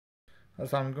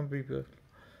Assalamualaikum people.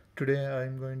 Today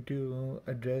I'm going to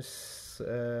address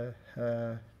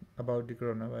about the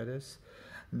coronavirus.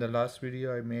 In the last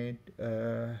video I made,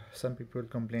 some people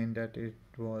complained that it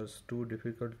was too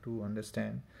difficult to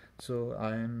understand. So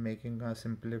I am making a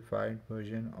simplified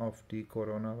version of the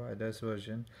coronavirus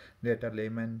version that a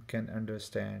layman can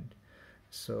understand.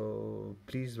 So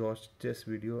please watch this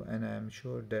video and I am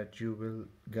sure that you will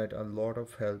get a lot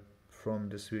of help from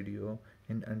this video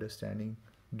in understanding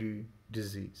the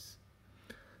disease.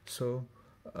 So,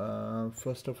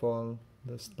 first of all,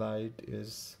 the slide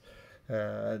is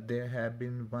there have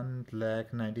been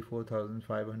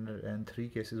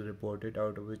 1,94,503 cases reported,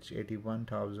 out of which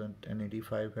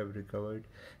 81,085 have recovered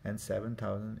and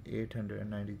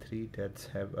 7,893 deaths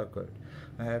have occurred.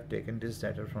 I have taken this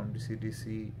data from the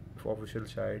CDC official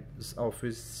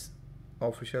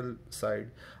official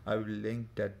side. I will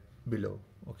link that below.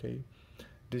 Okay,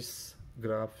 this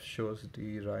graph shows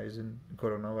the rise in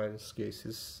coronavirus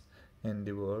cases in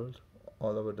the world,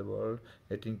 all over the world.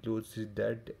 It includes the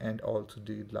dead and also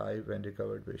the live and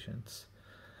recovered patients.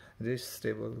 This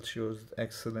table shows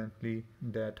excellently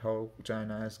that how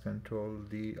China has controlled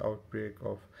the outbreak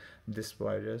of this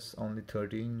virus. Only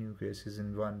 13 new cases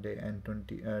in one day and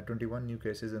 21 new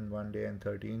cases in one day and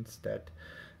 13 deaths,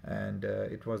 and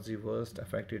it was the worst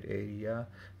affected area.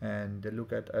 And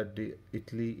look at the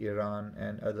Italy, Iran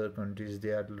and other countries,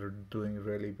 they are doing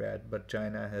really bad, but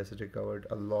China has recovered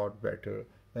a lot better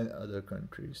than other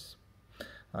countries.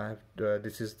 I have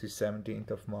this is the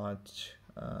 17th of March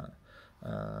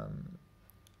um,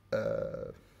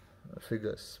 uh,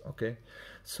 figures. Okay,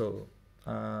 so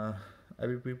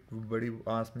everybody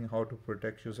asked me how to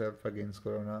protect yourself against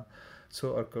corona.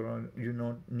 So corona,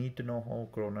 need to know how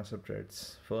corona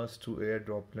spreads. First, through air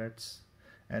droplets,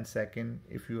 and second,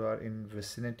 if you are in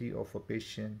vicinity of a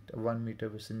patient, 1 meter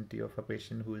vicinity of a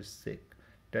patient who is sick,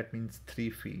 that means 3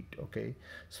 feet. Okay,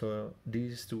 so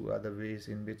these two are the ways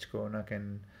in which corona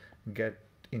can get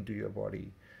into your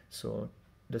body. So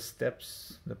the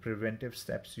preventive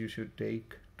steps you should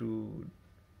take to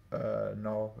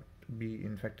not be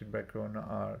infected by corona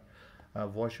are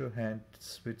wash your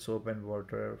hands with soap and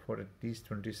water for at least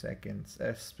 20 seconds,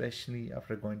 especially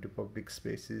after going to public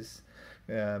spaces,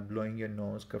 blowing your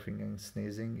nose, coughing and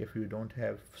sneezing. If you don't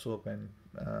have soap and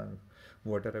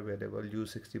water available,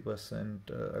 use 60%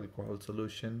 alcohol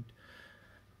solution,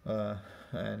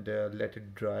 and let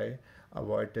it dry.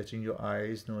 Avoid touching your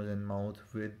eyes, nose and mouth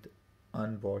with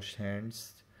unwashed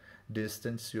hands.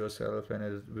 Distance yourself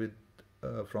and with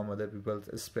from other people,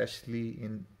 especially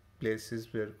in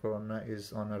places where corona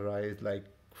is on a rise, like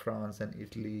France and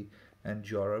Italy and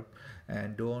Europe.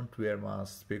 And don't wear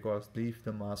masks, because leave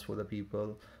the mask for the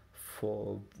people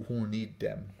for who need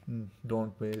them.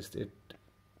 Don't waste it,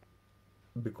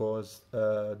 because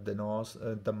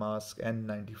the mask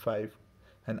N95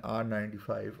 and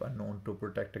R95 are known to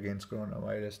protect against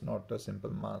coronavirus, not the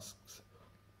simple masks.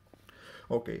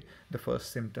 Okay, the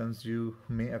first symptoms you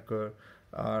may occur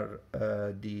are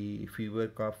the fever,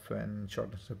 cough, and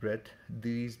shortness of breath.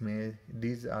 These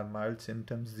are mild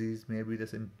symptoms. These may be the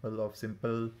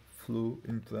simple flu,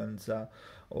 influenza,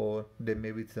 or they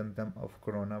may be symptom of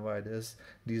coronavirus.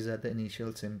 These are the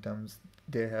initial symptoms.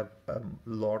 They have a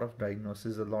lot of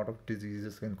diagnosis. A lot of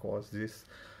diseases can cause this.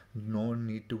 No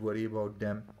need to worry about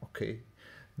them. Okay,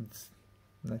 next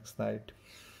slide.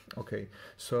 Okay,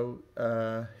 so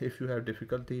if you have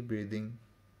difficulty breathing,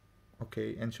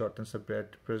 okay, and shortness of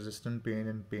breath, persistent pain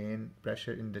and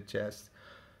pressure in the chest,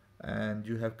 and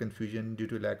you have confusion due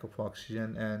to lack of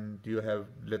oxygen, and you have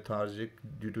lethargic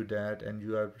due to that, and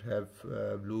you have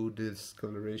blue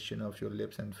discoloration of your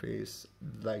lips and face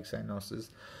like cyanosis,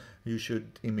 you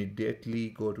should immediately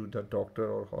go to the doctor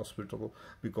or hospital,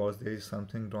 because there is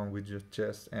something wrong with your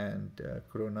chest. And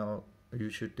you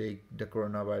should take the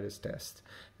coronavirus test.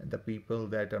 And the people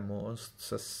that are most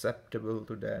susceptible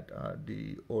to that are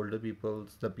the older people,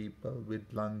 the people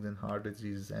with lungs and heart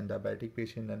disease, and diabetic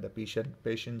patient, and the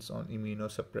patients on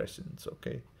immunosuppressants.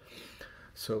 Okay,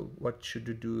 so what should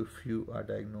you do if you are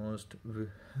diagnosed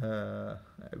with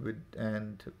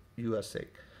and you are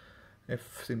sick?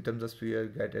 If symptoms are severe,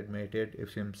 get admitted.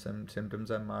 If symptoms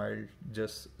are mild,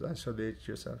 just isolate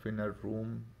yourself in a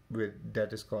room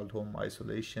that is called home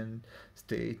isolation.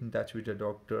 Stay in touch with your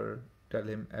doctor. Tell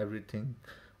him everything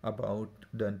about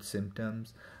the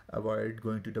symptoms. Avoid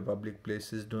going to the public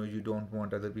places. You don't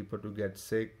want other people to get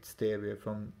sick. Stay away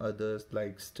from others,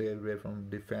 like stay away from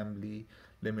the family.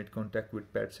 Limit contact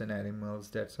with pets and animals.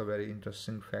 That's a very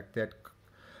interesting fact, that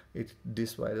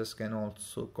this virus can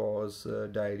also cause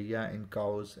diarrhea in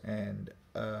cows and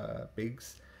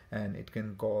pigs, and it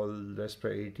can cause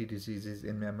respiratory diseases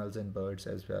in mammals and birds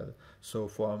as well. So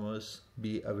farmers,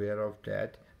 be aware of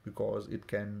that, because it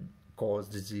can cause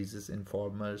diseases in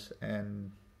farmers,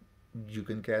 and you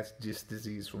can catch this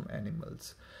disease from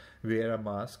animals. Wear a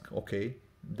mask. Okay,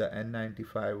 the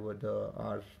N95 or the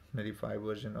R95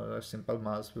 version or a simple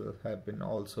mask will have been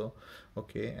also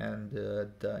okay. And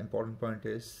the important point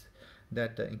is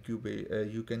that the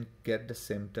you can get the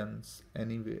symptoms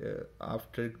anyway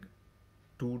after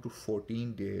 2 to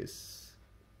 14 days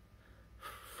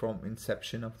from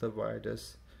inception of the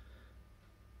virus.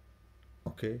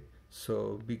 Okay,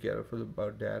 so be careful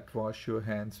about that. Wash your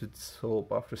hands with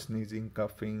soap after sneezing,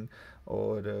 coughing,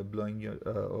 or blowing your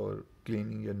or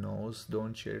cleaning your nose.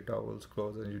 Don't share towels,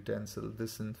 clothes, and utensils.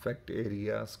 Disinfect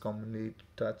areas commonly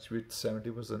touched with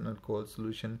 70% alcohol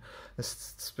solution,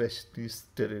 especially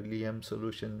sterilium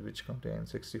solution, which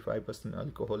contains 65%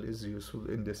 alcohol, is useful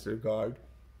in this regard.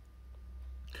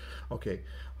 Okay,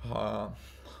 how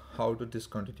to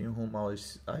discontinue home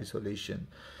isolation.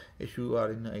 If you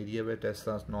are in an area where tests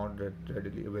are not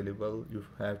readily available, you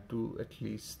have to at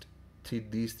least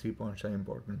these 3 points are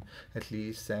important. At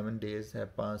least 7 days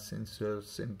have passed since your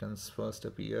symptoms first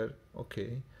appear.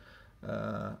 Okay,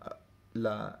 uh,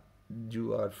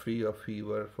 you are free of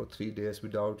fever for 3 days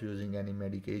without using any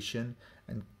medication,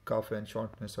 and cough and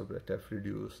shortness of breath have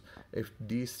reduced. If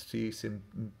these three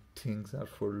things are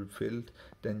fulfilled,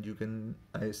 then you can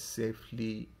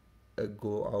safely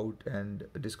go out and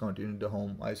discontinue the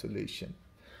home isolation.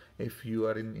 If you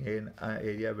are in an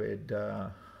area where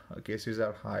the cases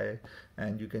are high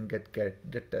and you can get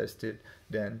tested,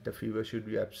 then the fever should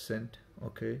be absent.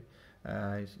 Okay,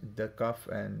 the cough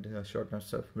and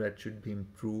shortness of breath should be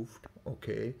improved.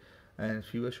 Okay, and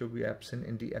fever should be absent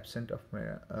in the absence of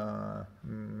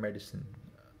medicine.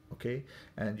 Okay,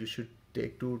 and you should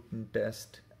take two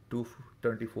tests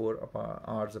 24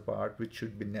 hours apart, which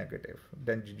should be negative.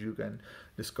 Then you can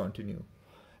discontinue.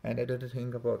 And another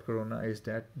thing about corona is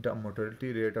that the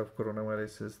mortality rate of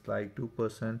coronavirus is like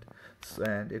 2%,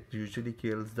 and it usually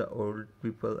kills the old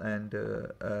people. And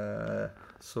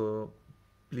so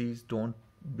please don't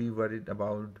be worried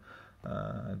about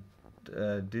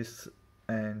this,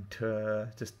 and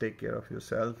just take care of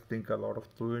yourself. Drink a lot of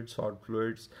fluids, hot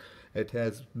fluids.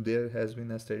 There has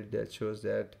been a study that shows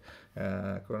that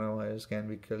coronavirus can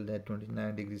be killed at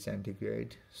 29 degrees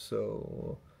centigrade.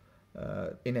 So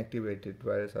inactivated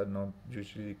viruses are not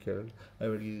usually killed. I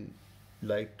would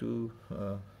like to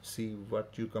see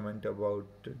what you comment about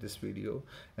this video,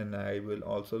 and I will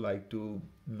also like to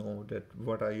know that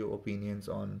what are your opinions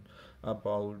on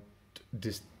about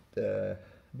this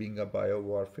being a bio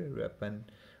warfare weapon,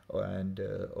 and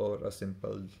or a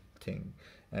simple thing.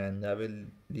 And I will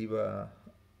leave a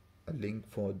link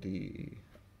for the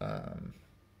um,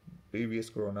 previous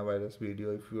coronavirus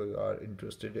video if you are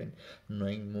interested in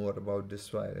knowing more about this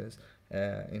virus.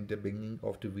 In the beginning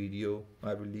of the video,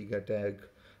 I will leave a tag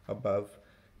above,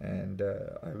 and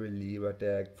I will leave a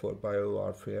tag for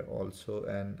biowarfare also,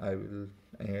 and I will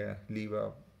leave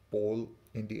a poll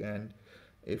in the end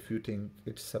if you think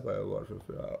it's a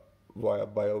biowarfare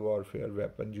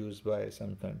weapon used by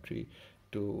some country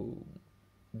to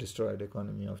destroy the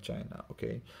economy of China.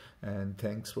 Okay, and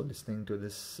thanks for listening to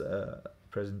this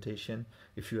presentation.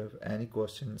 If you have any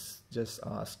questions, just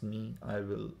ask me. I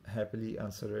will happily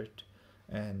answer it.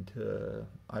 And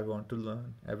I want to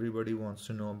learn. Everybody wants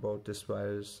to know about this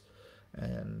virus,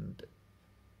 and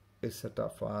it's a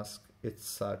tough ask.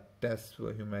 It's a test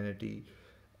for humanity.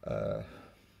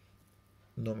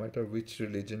 No matter which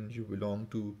religion you belong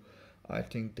to, I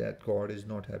think that God is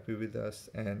not happy with us,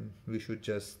 and we should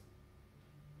just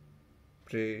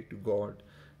pray to God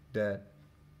that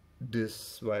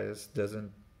this virus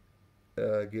doesn't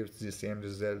give the same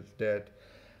result that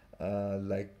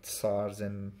like SARS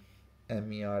and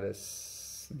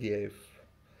MERS gave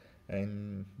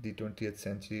in the 20th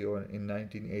century, or in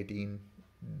 1918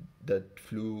 that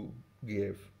flu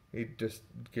gave. It just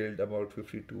killed about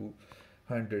 50 to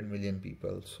 100 million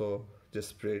people. So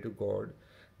just pray to God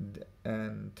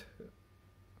and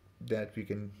that we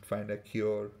can find a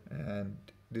cure and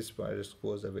this virus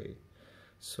goes away.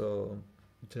 So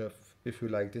if you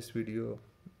like this video,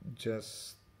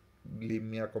 just leave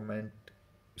me a comment,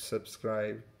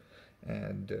 subscribe,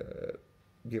 and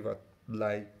give a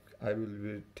like. I will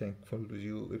be thankful to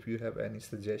you. If you have any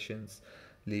suggestions,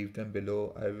 leave them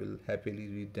below. I will happily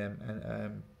read them, and I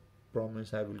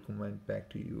promise I will comment back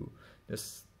to you.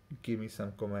 Just give me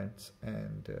some comments,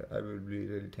 and I will be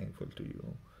really thankful to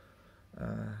you.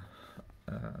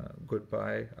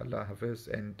 Goodbye, Allah Hafiz,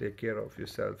 and take care of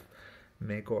yourself.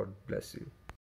 May God bless you.